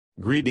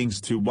Greetings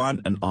to one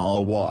and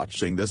all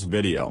watching this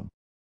video.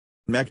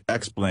 Mech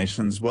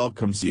Explanations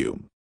welcomes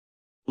you.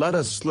 Let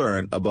us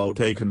learn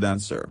about a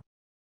condenser.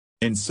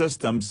 In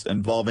systems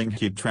involving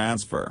heat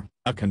transfer,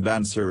 a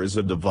condenser is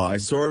a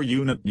device or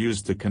unit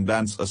used to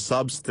condense a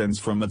substance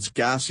from its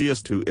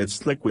gaseous to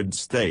its liquid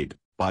state,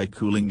 by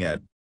cooling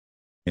it.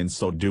 In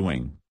so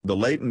doing, the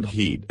latent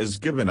heat is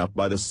given up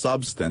by the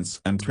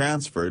substance and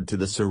transferred to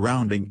the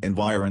surrounding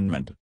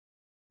environment.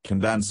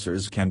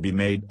 Condensers can be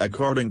made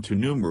according to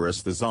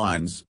numerous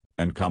designs,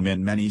 and come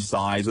in many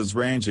sizes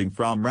ranging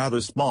from rather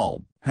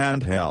small,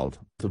 handheld,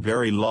 to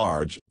very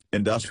large,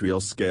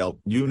 industrial-scale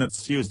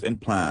units used in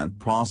plant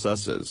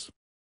processes.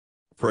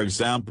 For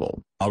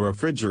example, a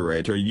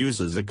refrigerator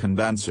uses a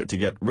condenser to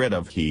get rid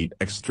of heat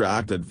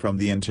extracted from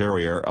the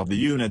interior of the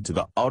unit to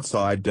the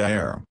outside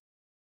air.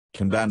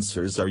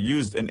 Condensers are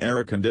used in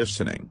air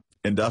conditioning,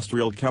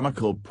 industrial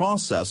chemical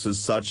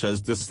processes such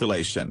as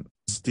distillation,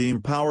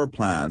 steam power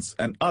plants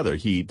and other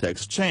heat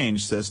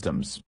exchange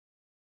systems.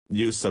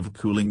 Use of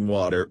cooling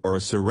water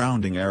or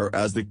surrounding air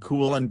as the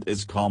coolant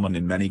is common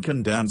in many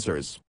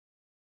condensers.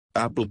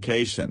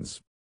 Applications: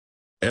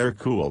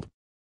 air-cooled.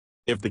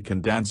 If the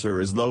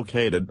condenser is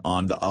located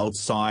on the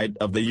outside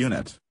of the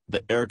unit,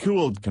 the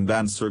air-cooled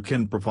condenser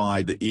can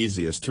provide the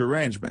easiest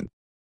arrangement.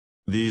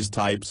 These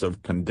types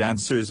of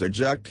condensers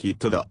eject heat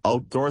to the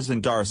outdoors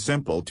and are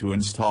simple to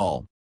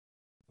install.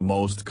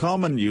 Most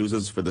common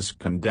uses for this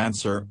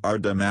condenser are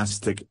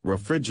domestic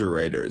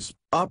refrigerators,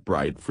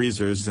 upright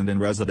freezers and in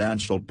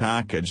residential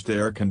packaged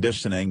air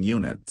conditioning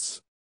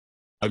units.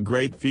 A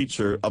great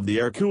feature of the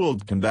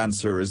air-cooled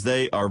condenser is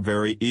they are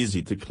very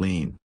easy to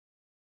clean.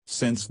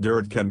 Since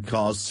dirt can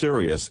cause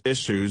serious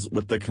issues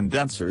with the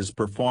condenser's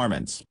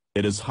performance,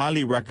 it is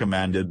highly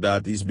recommended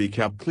that these be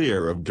kept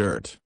clear of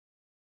dirt.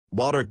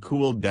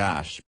 Water-cooled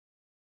dash.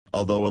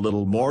 Although a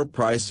little more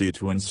pricey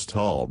to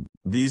install,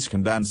 these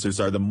condensers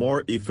are the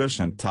more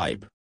efficient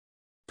type.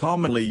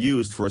 Commonly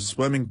used for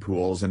swimming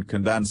pools and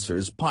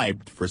condensers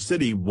piped for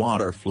city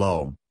water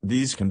flow,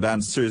 these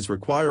condensers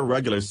require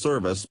regular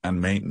service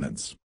and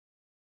maintenance.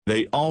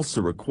 They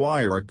also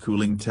require a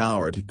cooling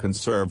tower to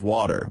conserve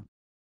water.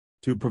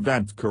 To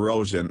prevent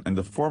corrosion and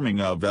the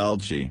forming of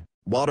algae,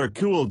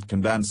 water-cooled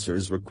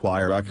condensers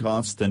require a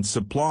constant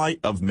supply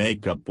of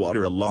makeup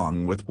water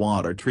along with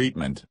water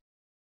treatment.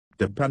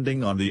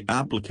 Depending on the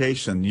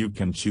application, you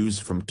can choose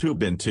from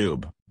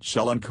tube-in-tube,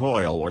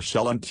 shell-and-coil or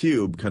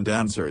shell-and-tube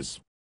condensers.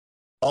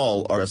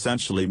 All are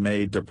essentially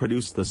made to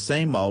produce the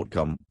same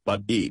outcome,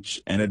 but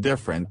each in a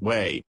different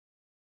way.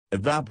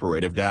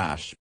 Evaporative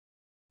dash.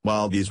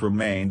 While these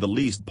remain the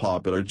least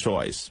popular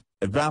choice,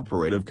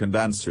 evaporative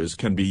condensers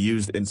can be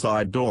inside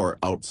inside or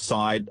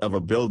outside of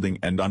a building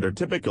and under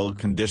typical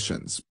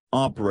conditions,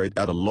 operate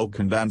at a low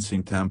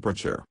condensing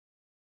temperature.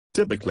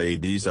 Typically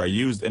these are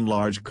used in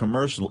large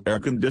commercial air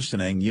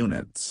conditioning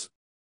units.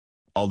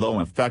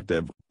 Although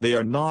effective, they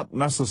are not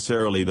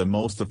necessarily the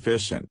most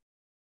efficient.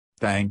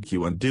 Thank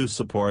you and do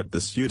support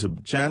this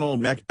YouTube channel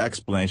Mech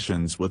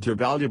Explanations with your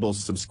valuable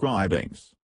subscribings.